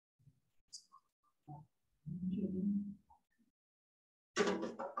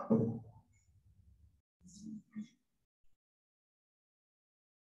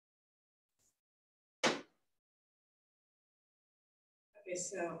Okay,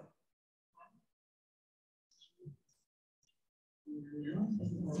 so.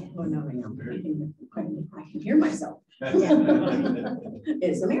 Oh, no, I am. I can hear myself.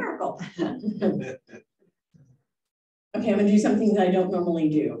 It's a miracle. Okay, I'm going to do something that I don't normally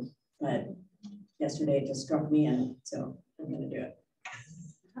do, but yesterday it just struck me, and so I'm going to do it.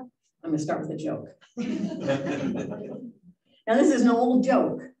 I'm going to start with a joke. Now, this is an old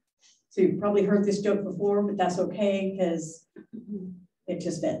joke. So you've probably heard this joke before, but that's okay because it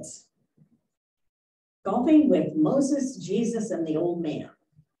just fits. Golfing with Moses, Jesus, and the old man.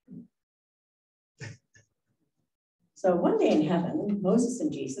 So one day in heaven, Moses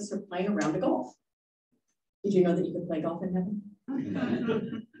and Jesus are playing a round of golf. Did you know that you could play golf in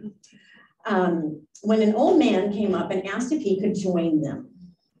heaven? When an old man came up and asked if he could join them.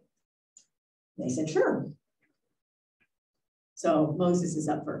 They said, sure. So Moses is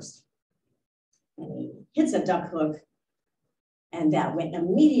up first. And he hits a duck hook, and that went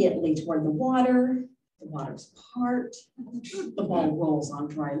immediately toward the water. The water's part. The ball rolls on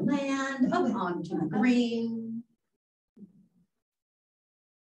dry land, up onto the green.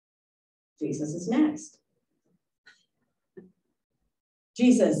 Jesus is next.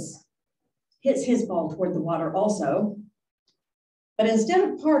 Jesus hits his ball toward the water also, but instead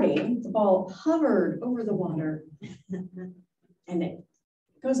of parting, the ball hovered over the water and it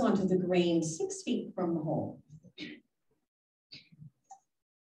goes onto the green 6 feet from the hole.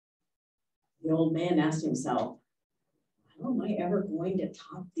 The old man asked himself, how am I ever going to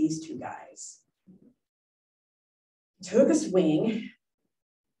top these two guys? He took a swing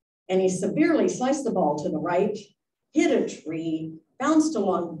and he severely sliced the ball to the right, hit a tree, bounced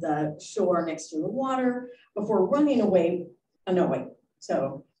along the shore next to the water before running away. Oh, no, wait.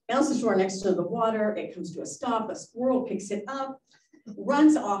 So bounced the shore next to the water. It comes to a stop. A squirrel picks it up,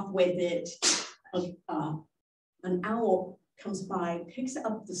 runs off with it. An owl comes by, picks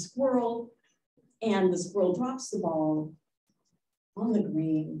up the squirrel, and the squirrel drops the ball on the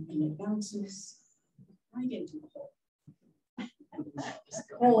green, and it bounces right into the hole.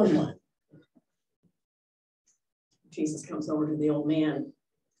 Hole in one. Jesus comes over to the old man,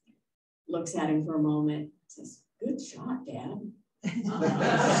 looks at him for a moment, says, good shot, Dad.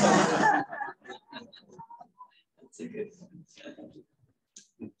 That's a good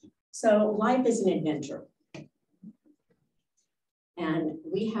one. So life is an adventure. And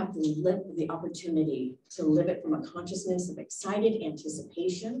we have the opportunity to live it from a consciousness of excited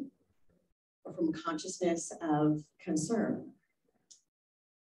anticipation or from a consciousness of concern.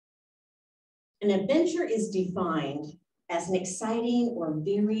 An adventure is defined as an exciting or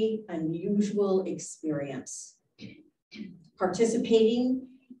very unusual experience. Participating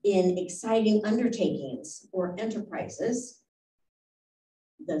in exciting undertakings or enterprises.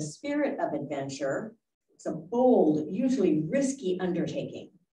 The spirit of adventure is a bold, usually risky undertaking.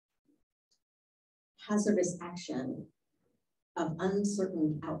 Hazardous action of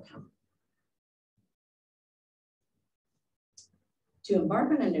uncertain outcome. To embark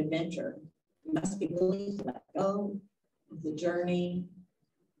on an adventure, you must be willing to let go of the journey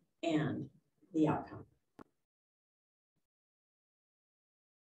and the outcome.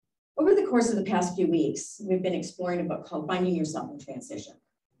 Over the course of the past few weeks, we've been exploring a book called Finding Yourself in Transition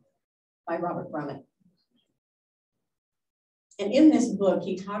by Robert Brummett. And in this book,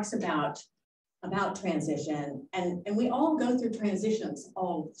 he talks about transition, and we all go through transitions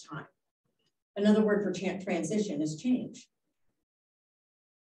all the time. Another word for transition is change.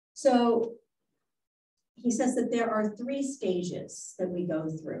 So he says that there are 3 stages that we go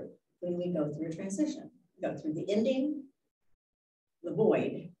through when we go through a transition. We go through the ending, the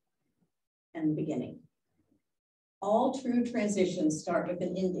void, and the beginning. All true transitions start with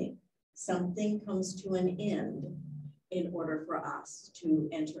an ending. Something comes to an end in order for us to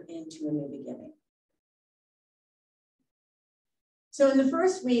enter into a new beginning. So in the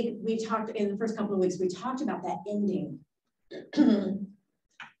first week, in the first couple of weeks, we talked about that ending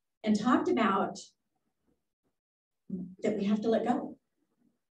and talked about that we have to let go.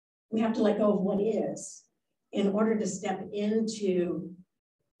 We have to let go of what is in order to step into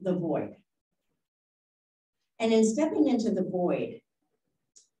the void. And in stepping into the void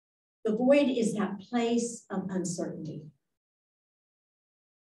is that place of uncertainty.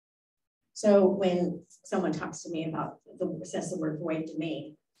 So when someone talks to me about says the word void to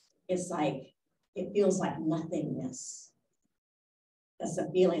me, it's like, it feels like nothingness. That's a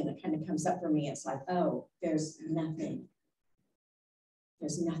feeling that kind of comes up for me. It's like, oh, there's nothing.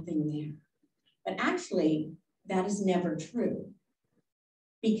 There's nothing there. But actually, that is never true.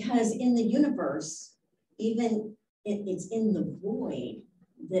 Because in the universe, even it's in the void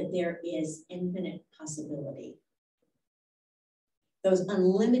that there is infinite possibility. those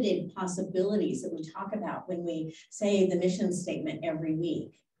unlimited possibilities that we talk about when we say the mission statement every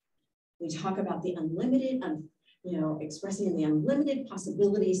week. We talk about the unlimited, expressing the unlimited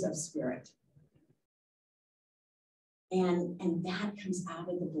possibilities of spirit. And that comes out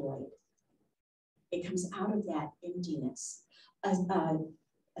of the void. It comes out of that emptiness.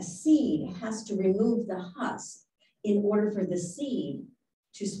 A seed has to remove the husk in order for the seed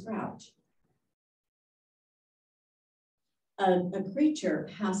to sprout. A creature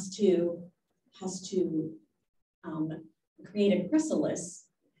has to create a chrysalis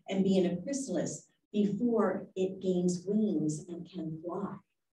and be in a chrysalis before it gains wings and can fly.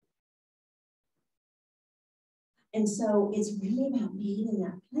 And so it's really about being in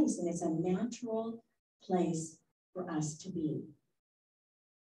that place, and it's a natural place for us to be.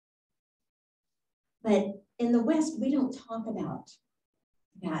 But in the West, we don't talk about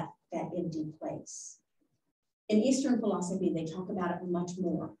that empty place. In Eastern philosophy, they talk about it much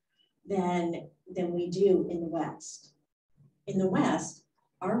more than we do in the West. In the West,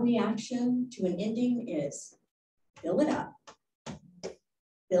 our reaction to an ending is fill it up.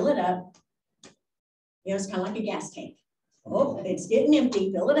 Fill it up. It's kind of like a gas tank. Oh, it's getting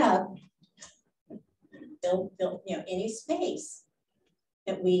empty, fill it up. Fill, any space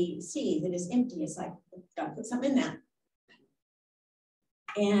that we see that is empty, it's like, gotta put something in that.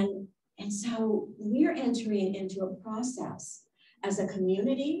 And so we're entering into a process as a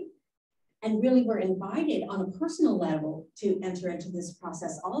community, and really we're invited on a personal level to enter into this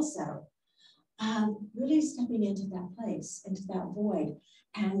process also, really stepping into that place, into that void,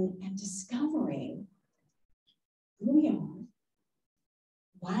 and discovering who we are,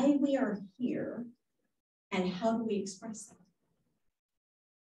 why we are here, and how do we express that?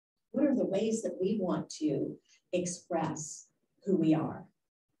 What are the ways that we want to express who we are?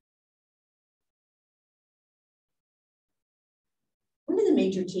 One of the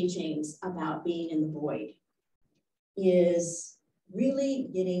major teachings about being in the void is really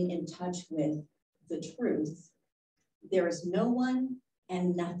getting in touch with the truth. There is no one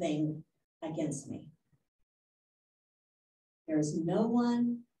and nothing against me. There is no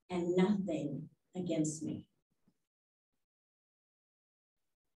one and nothing against me.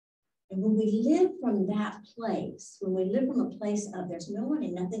 And when we live from that place, when we live from a place of there's no one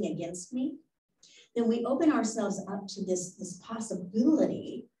and nothing against me, then we open ourselves up to this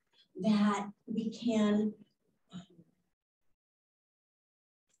possibility that we can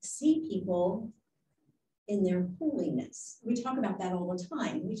see people in their holiness. We talk about that all the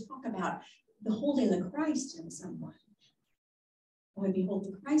time. We talk about beholding the Christ in someone. When I behold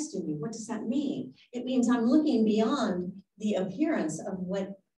the Christ in you, what does that mean? It means I'm looking beyond the appearance of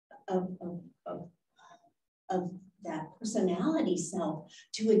that personality self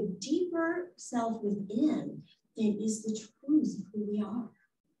to a deeper self within that is the truth of who we are.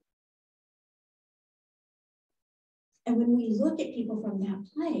 And when we look at people from that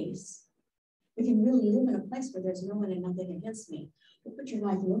place, we can really live in a place where there's no one and nothing against me. What would your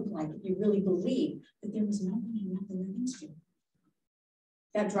life look like if you really believed that there was no one and nothing against you?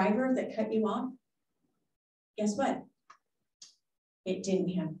 That driver that cut you off, guess what? It didn't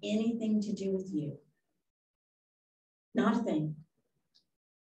have anything to do with you. Not a thing.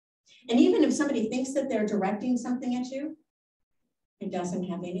 And even if somebody thinks that they're directing something at you, it doesn't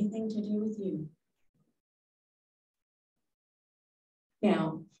have anything to do with you.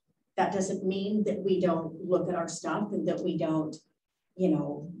 Now, that doesn't mean that we don't look at our stuff and that we don't,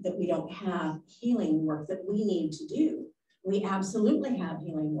 that we don't have healing work that we need to do. We absolutely have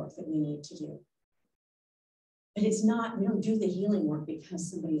healing work that we need to do. But it's not, we don't do the healing work because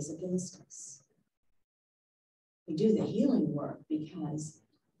somebody is against us. We do the healing work because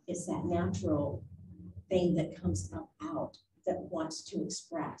it's that natural thing that comes up out that wants to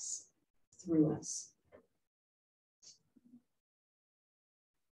express through us.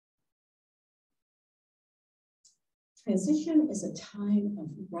 Transition is a time of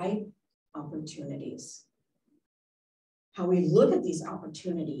ripe opportunities. How we look at these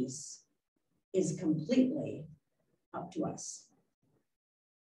opportunities is completely up to us.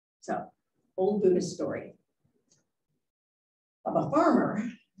 So, old Buddhist story of a farmer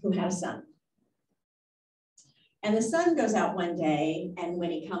who had a son. And the son goes out one day, and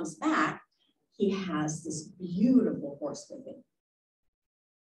when he comes back, he has this beautiful horse with him.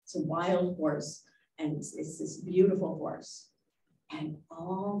 It's a wild horse, and it's this beautiful horse. And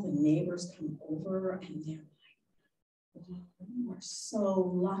all the neighbors come over, and they're like, "Oh, you are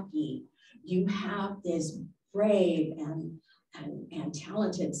so lucky. You have this brave and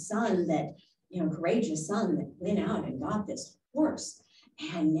talented son that, courageous son that went out and got this horse.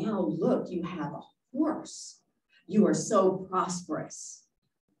 And now look, you have a horse You are so prosperous.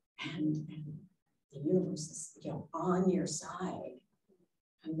 And the universe is, on your side,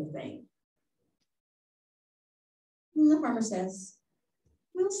 kind of thing. And the farmer says,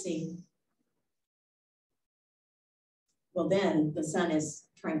 we'll see. Well, then the son is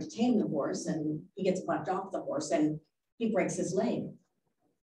trying to tame the horse, and he gets bucked off the horse, and he breaks his leg.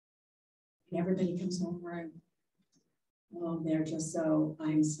 And everybody comes over and, oh, they're just so,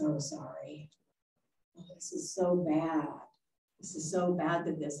 I'm so sorry. Oh, this is so bad. This is so bad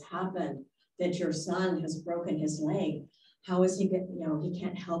that this happened, that your son has broken his leg. How is he going, he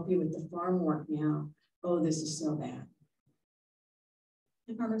can't help you with the farm work now. Oh, this is so bad.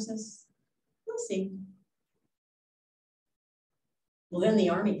 The farmer says, we'll see. Well, then the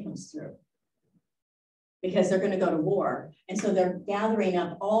army comes through because they're going to go to war. And so they're gathering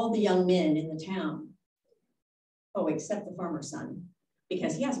up all the young men in the town. Oh, except the farmer's son,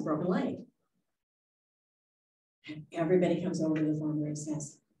 because he has a broken leg. And everybody comes over to the farmer and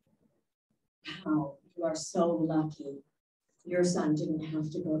says, wow, you are so lucky. Your son didn't have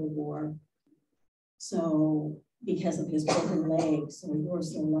to go to war. So because of his broken leg, so you're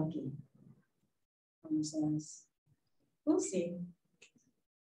so lucky. The farmer says, we'll see.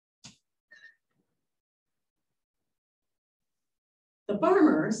 The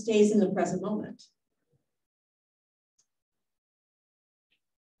farmer stays in the present moment.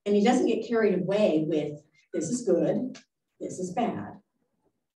 And he doesn't get carried away with, this is good, this is bad.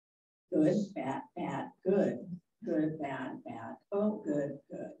 Good, bad, bad, good. Good, bad, bad. Oh, good,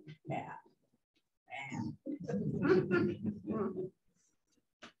 good, bad, bad.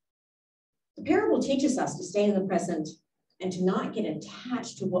 The parable teaches us to stay in the present and to not get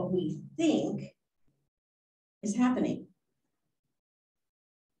attached to what we think is happening.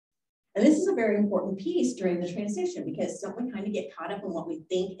 And this is a very important piece during the transition, because don't we kind of get caught up in what we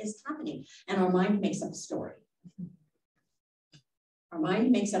think is happening, and our mind makes up a story. Our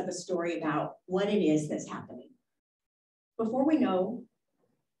mind makes up a story about what it is that's happening before we know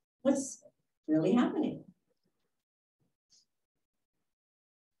what's really happening.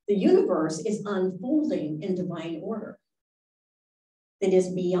 The universe is unfolding in divine order that is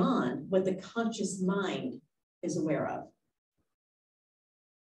beyond what the conscious mind is aware of.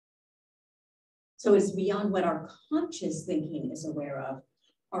 So it's beyond what our conscious thinking is aware of.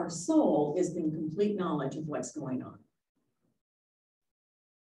 Our soul is in complete knowledge of what's going on.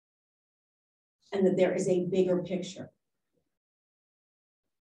 And that there is a bigger picture.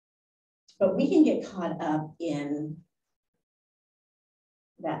 But we can get caught up in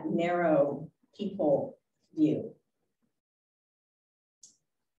that narrow people view.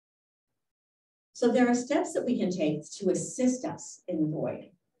 So there are steps that we can take to assist us in the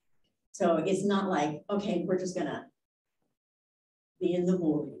void. So it's not like, okay, we're just gonna be in the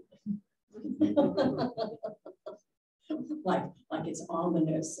void. like it's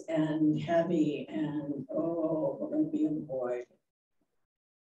ominous and heavy and, oh, we're gonna be in the void.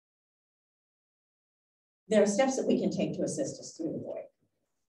 There are steps that we can take to assist us through the void.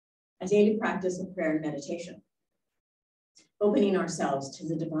 A daily practice of prayer and meditation. Opening ourselves to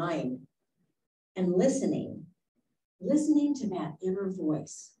the divine and listening to that inner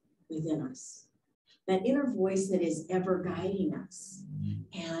voice within us, that inner voice that is ever guiding us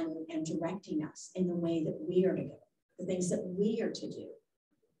and directing us in the way that we are to go, the things that we are to do.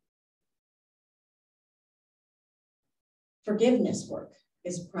 Forgiveness work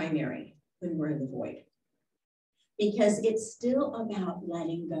is primary when we're in the void, because it's still about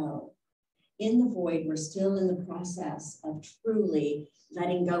letting go. In the void, we're still in the process of truly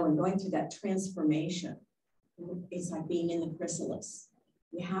letting go and going through that transformation. It's like being in the chrysalis.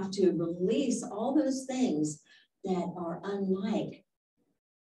 We have to release all those things that are unlike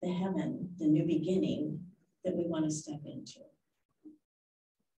the heaven, the new beginning that we want to step into.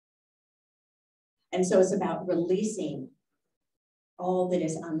 And so it's about releasing all that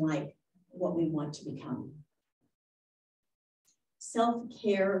is unlike what we want to become.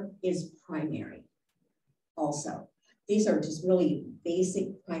 Self-care is primary also. These are just really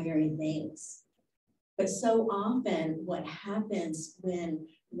basic primary things. But so often what happens when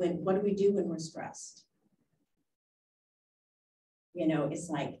what do we do when we're stressed? You know, it's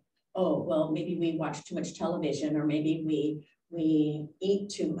like, oh, well, maybe we watch too much television, or maybe we eat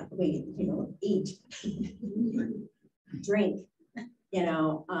too much, eat, drink,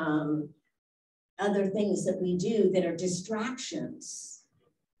 other things that we do that are distractions,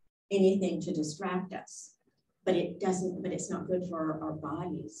 anything to distract us, but it's not good for our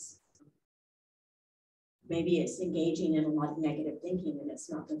bodies. Maybe it's engaging in a lot of negative thinking, and it's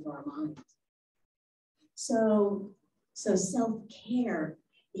not good for our mind. So self-care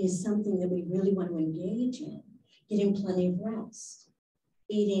is something that we really want to engage in, getting plenty of rest,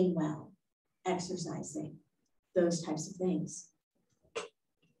 eating well, exercising, those types of things.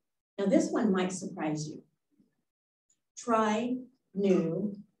 Now, this one might surprise you. Try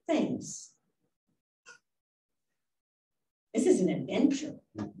new things. This is an adventure.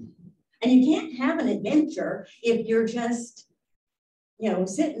 And you can't have an adventure if you're just,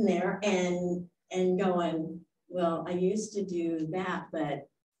 sitting there and going, well, I used to do that, but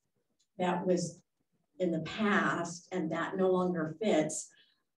that was in the past and that no longer fits.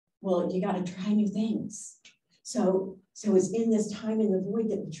 Well, you got to try new things. So it's in this time in the void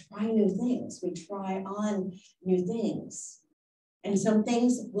that we try new things. We try on new things. And some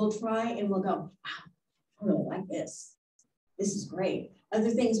things we'll try and we'll go, wow, I really like this. This is great. Other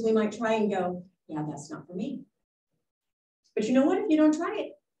things we might try and go, yeah, that's not for me. But you know what? If you don't try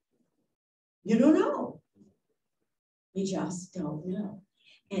it, you don't know. You just don't know.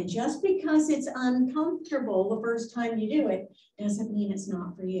 And just because it's uncomfortable the first time you do it, doesn't mean it's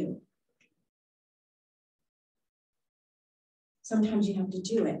not for you. Sometimes you have to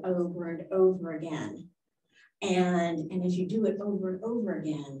do it over and over again. And as you do it over and over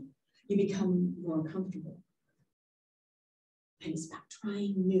again, you become more comfortable. And it's about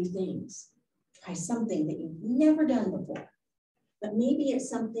trying new things. Try something that you've never done before. But maybe it's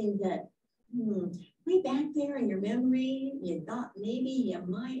something that, way back there in your memory, you thought maybe you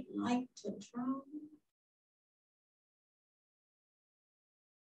might like to try.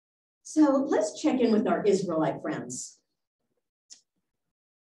 So let's check in with our Israelite friends.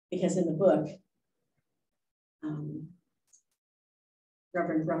 Because in the book,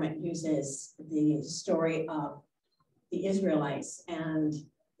 Reverend Brummett uses the story of the Israelites and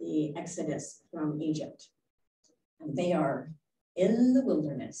the Exodus from Egypt. And they are in the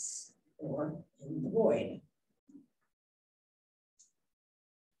wilderness or in the void.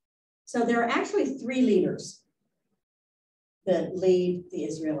 So there are actually three leaders that lead the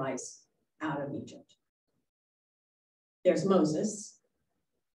Israelites out of Egypt. There's Moses,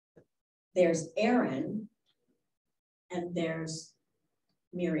 there's Aaron, and there's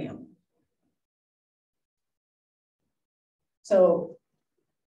Miriam. So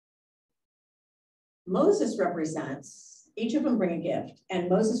Moses represents, each of them bring a gift, and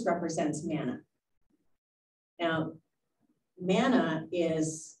Moses represents manna. Now, manna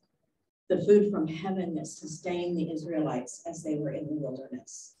is the food from heaven that sustained the Israelites as they were in the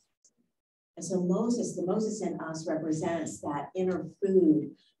wilderness. And so Moses, the Moses in us represents that inner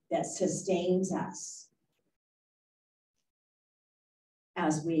food that sustains us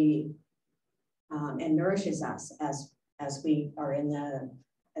as we, and nourishes us as we are in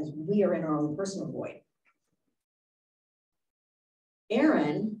our own personal void.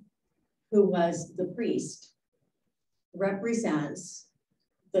 Aaron, who was the priest, represents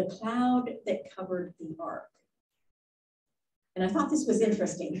the cloud that covered the ark. And I thought this was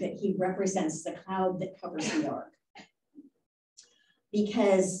interesting that he represents the cloud that covers the ark.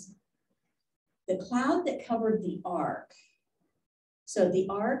 Because the cloud that covered the ark, so the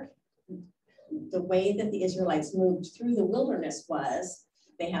ark, the way that the Israelites moved through the wilderness was,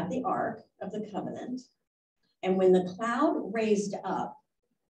 they had the ark of the covenant, and when the cloud raised up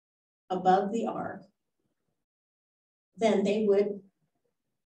above the ark, then they would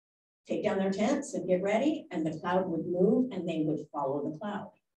take down their tents and get ready, and the cloud would move and they would follow the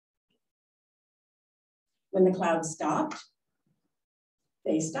cloud. When the cloud stopped,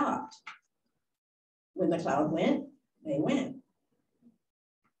 they stopped. When the cloud went, they went.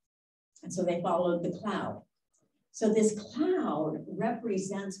 And so they followed the cloud. So this cloud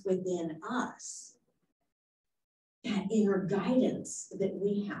represents within us that inner guidance that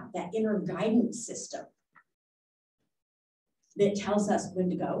we have, that inner guidance system that tells us when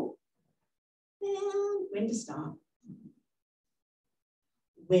to go and when to stop,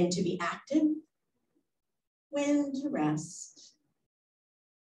 when to be active, when to rest.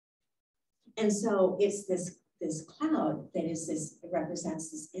 And so it's this cloud that is this, it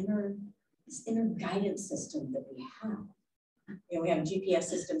represents this inner guidance system that we have. We have GPS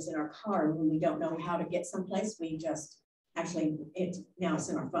systems in our car. When we don't know how to get someplace, we just, actually, now it's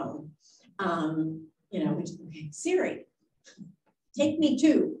in our phone. Siri, take me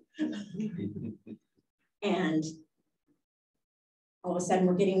to. And all of a sudden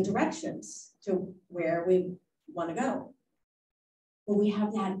we're getting directions to where we want to go. Well, we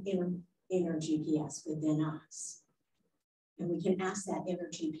have that inner GPS within us. And we can ask that inner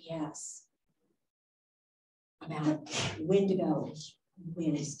GPS about when to go,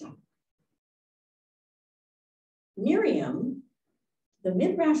 when to stop. Miriam, the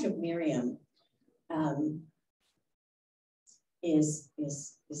midrash of Miriam is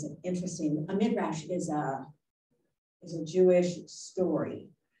an interesting, a midrash is a is a Jewish story.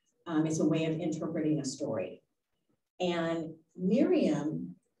 It's a way of interpreting a story. And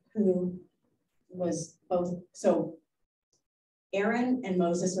Miriam, who was both, so Aaron and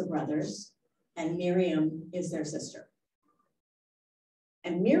Moses are brothers, and Miriam is their sister.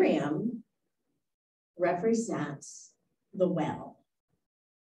 And Miriam represents the well,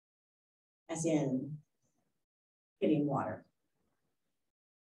 as in getting water.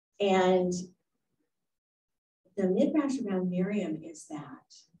 And the midrash around Miriam is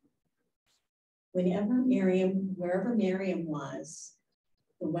that wherever Miriam was,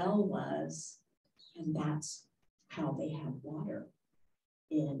 the well was, and that's how they have water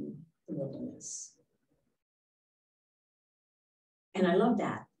in the wilderness. And I love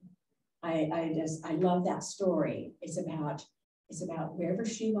that. I love that story. It's about wherever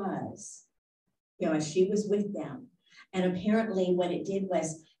she was, as she was with them. And apparently what it did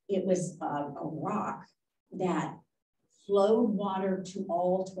was, it was a rock that flowed water to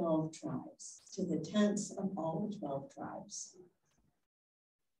all 12 tribes, to the tents of all 12 tribes.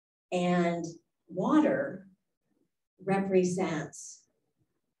 And water represents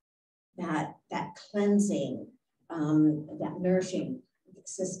that cleansing, that nourishing,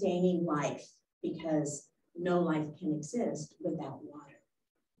 sustaining life, because no life can exist without water.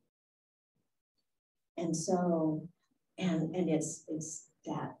 And so, and it's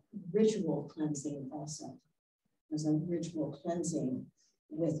that ritual cleansing also. There's a ritual cleansing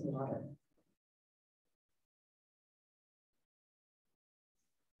with water.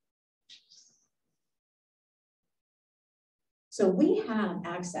 So we have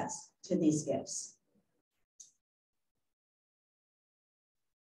access to these gifts.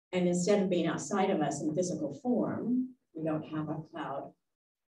 And instead of being outside of us in physical form, we don't have a cloud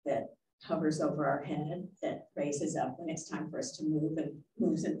that hovers over our head, that raises up when it's time for us to move and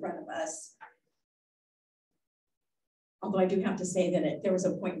moves in front of us. Although I do have to say that there was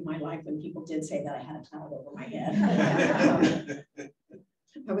a point in my life when people did say that I had a cloud over my head.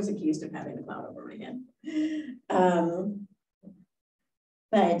 I was accused of having a cloud over my head.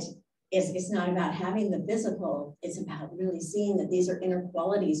 But it's not about having the physical, it's about really seeing that these are inner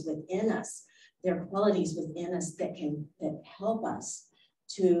qualities within us. They're qualities within us that help us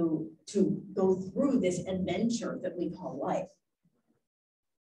to go through this adventure that we call life.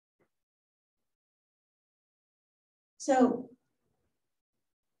 So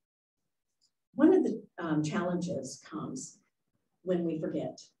one of the challenges comes when we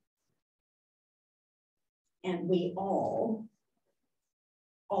forget. And we all,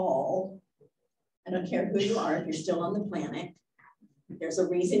 I don't care who you are, if you're still on the planet, there's a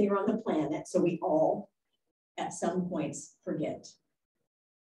reason you're on the planet, so we all, at some points, forget.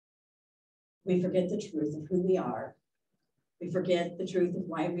 We forget the truth of who we are. We forget the truth of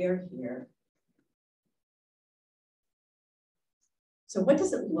why we are here. So what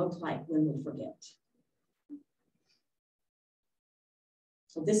does it look like when we forget?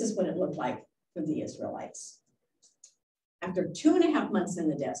 So this is what it looked like for the Israelites. After 2.5 months in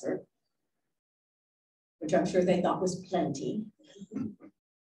the desert, which I'm sure they thought was plenty,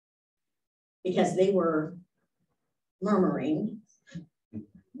 because they were murmuring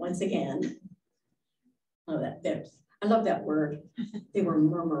once again. Oh, I love that word. They were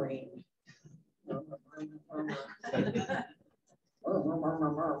murmuring.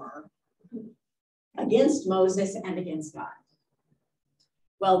 Against Moses and against God.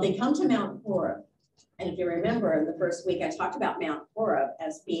 Well, they come to Mount Horeb. And if you remember in the first week, I talked about Mount Horeb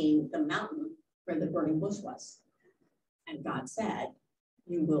as being the mountain where the burning bush was. And God said,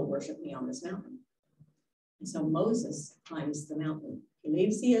 you will worship me on this mountain. And so Moses climbs the mountain. He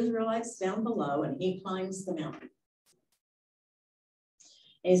leaves the Israelites down below and he climbs the mountain.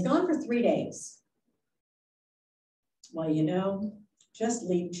 And he's gone for 3 days. Well, just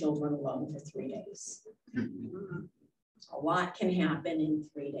leave children alone for 3 days. A lot can happen in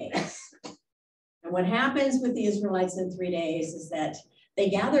 3 days. And what happens with the Israelites in 3 days is that they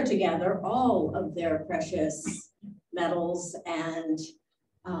gather together all of their precious metals and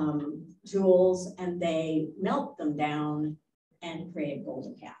jewels, and they melt them down and create a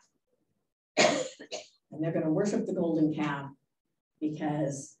golden calf. And they're going to worship the golden calf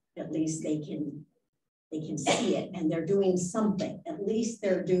because at least they can see it, and they're doing something. At least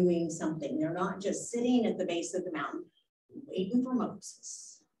they're doing something. They're not just sitting at the base of the mountain waiting for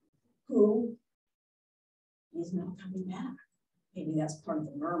Moses, who is not coming back. Maybe that's part of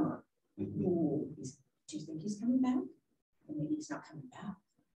the murmur. Ooh, do you think he's coming back? Or maybe he's not coming back.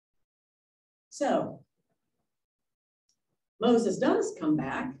 So Moses does come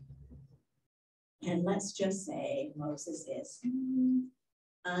back. And let's just say Moses is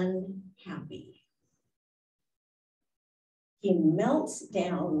unhappy. he melts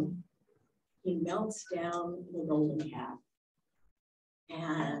down the golden calf.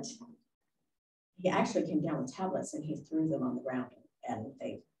 And he actually came down with tablets and he threw them on the ground and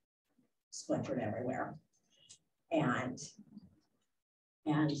they splintered everywhere. And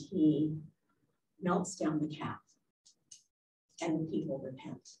he melts down the calf and the people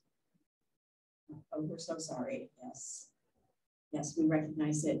repent. Oh, we're so sorry. Yes. Yes, we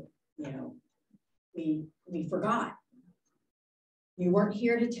recognize it. You know, we forgot. You weren't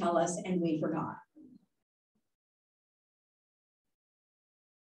here to tell us and we forgot.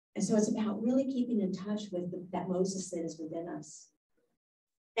 And so it's about really keeping in touch with that Moses that is within us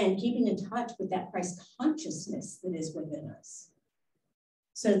and keeping in touch with that Christ consciousness that is within us.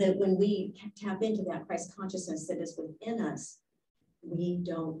 So that when we tap into that Christ consciousness that is within us, we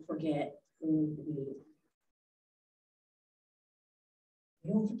don't forget who we are.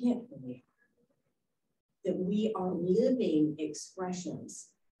 We don't forget who we are. That we are living expressions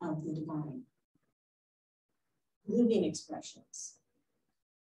of the divine. Living expressions.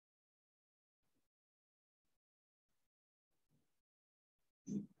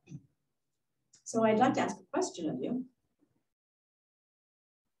 So I'd like to ask a question of you.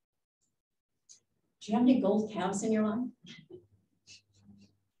 Do you have any gold calves in your life?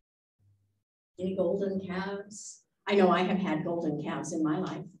 Any golden calves? I know I have had golden calves in my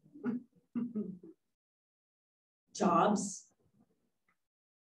life. Jobs,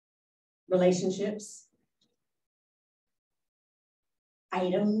 relationships,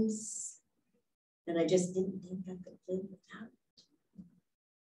 items that I just didn't think I could live without.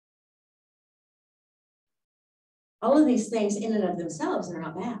 All of these things in and of themselves are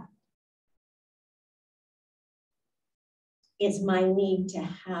not bad. It's my need to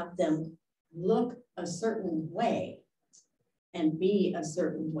have them look a certain way and be a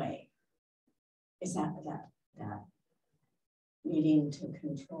certain way. Is that needing to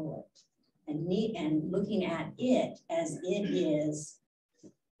control it and looking at it as it is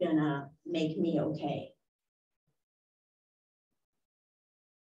gonna make me okay.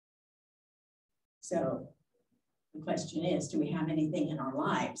 So the question is, do we have anything in our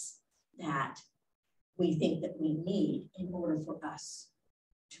lives that we think that we need in order for us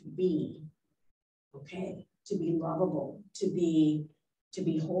to be okay, to be lovable, to be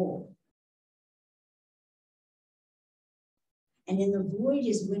whole? And in the void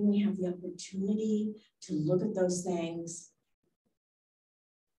is when we have the opportunity to look at those things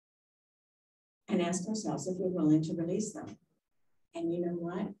and ask ourselves if we're willing to release them. And you know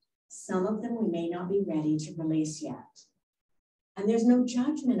what? Some of them we may not be ready to release yet. And there's no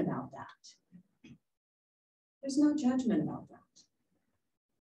judgment about that. There's no judgment about that.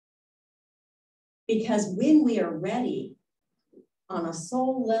 Because when we are ready on a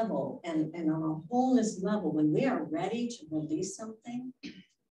soul level and on a wholeness level, when we are ready to release something,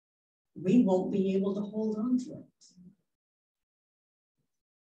 we won't be able to hold on to it.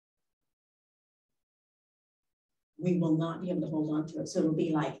 We will not be able to hold on to it. So it'll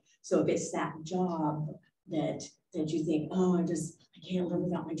be like, so if it's that job that you think, oh, I can't live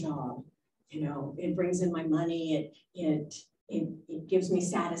without my job. You know, it brings in my money. It gives me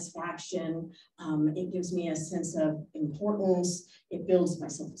satisfaction. It gives me a sense of importance. It builds my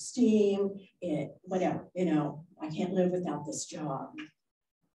self-esteem. Whatever, you know, I can't live without this job.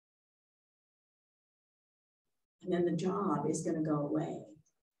 And then the job is going to go away.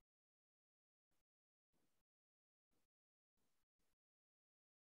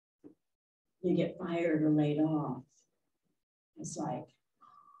 You get fired or laid off. It's like,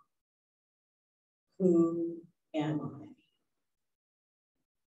 who am I?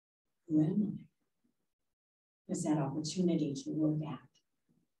 Who am I? It's that opportunity to look at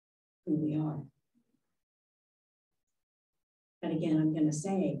who we are. But again, I'm going to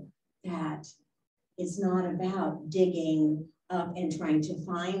say that it's not about digging up and trying to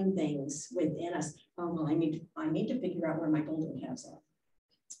find things within us. Oh, well, I need to figure out where my golden calves are.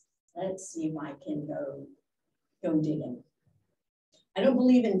 Let's see if I can go digging. I don't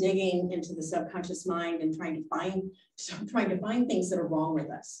believe in digging into the subconscious mind and trying to find things that are wrong with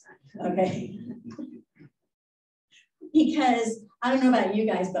us. Okay. Because I don't know about you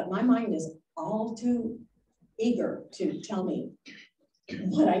guys, but my mind is all too eager to tell me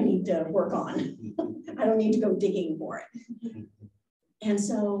what I need to work on. I don't need to go digging for it. And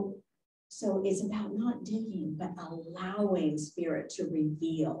so it's about not digging, but allowing spirit to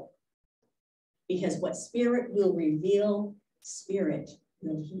reveal. Because what spirit will reveal, spirit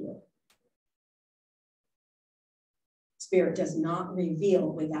will heal. Spirit does not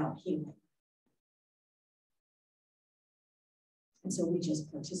reveal without healing. And so we just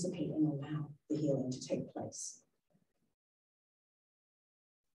participate and allow the healing to take place.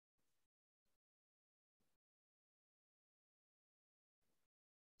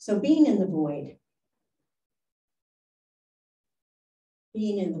 So being in the void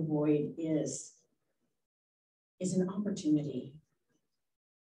is an opportunity.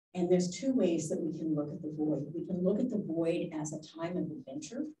 And there's two ways that we can look at the void. We can look at the void as a time of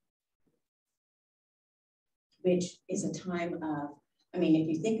adventure, which is a time of, I mean, if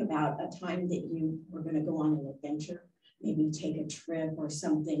you think about a time that you were going to go on an adventure, maybe take a trip or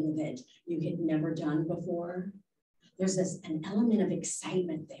something that you had never done before, there's an element of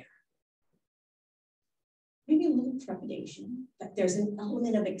excitement there. Maybe a little trepidation, but there's an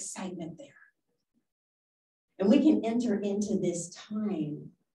element of excitement there. And we can enter into this time,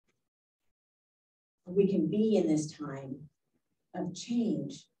 or we can be in this time of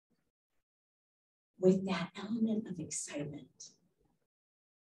change with that element of excitement.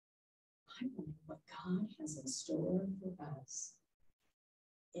 I wonder what God has in store for us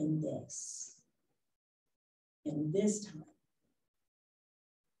in this time.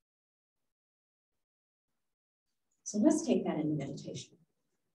 So let's take that into meditation.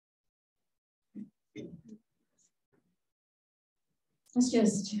 Let's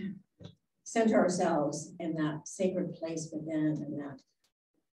just center ourselves in that sacred place within,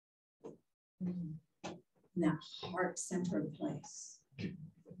 and that heart-centered place.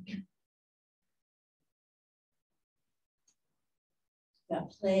 That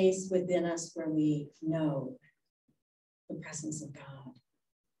place within us where we know the presence of God.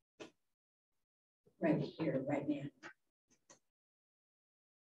 Right here, right now.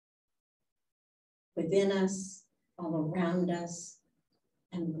 Within us, all around us,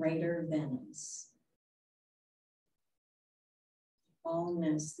 and greater than us.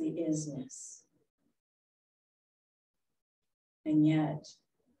 Allness, the isness. And yet,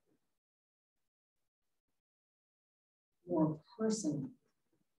 more personal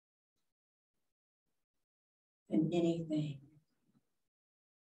than anything,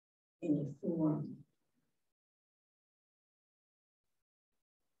 any form.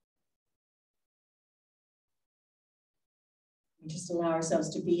 We just allow ourselves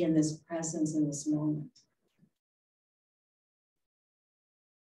to be in this presence in this moment.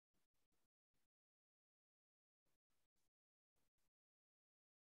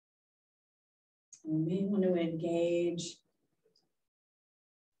 We may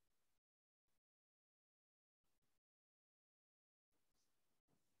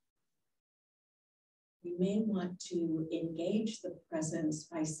want to engage the presence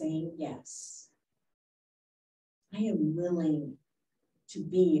by saying yes. I am willing to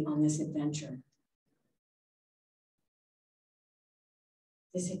be on this adventure.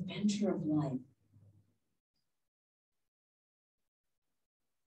 This adventure of life.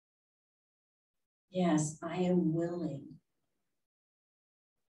 Yes, I am willing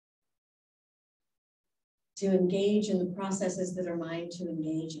to engage in the processes that are mine to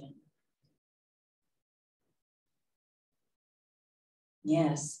engage in.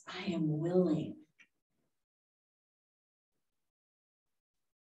 Yes, I am willing.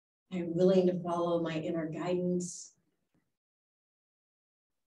 I'm willing to follow my inner guidance.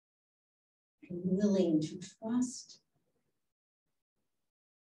 I'm willing to trust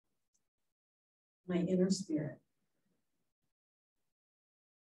my inner spirit.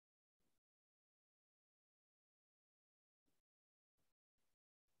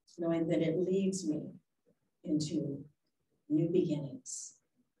 Knowing that it leads me into new beginnings.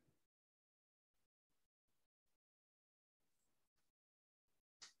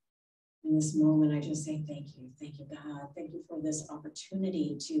 In this moment, I just say thank you. Thank you, God. Thank you for this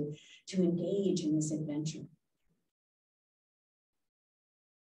opportunity to engage in this adventure.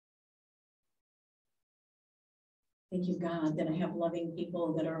 Thank you, God, that I have loving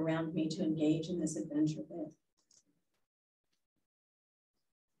people that are around me to engage in this adventure with.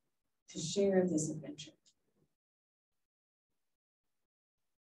 To share this adventure.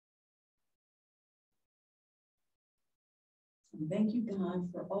 And thank you,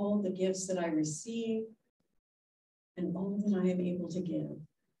 God, for all the gifts that I receive and all that I am able to give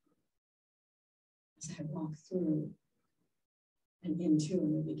as I walk through and into a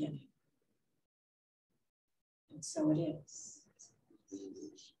new beginning. And so it is.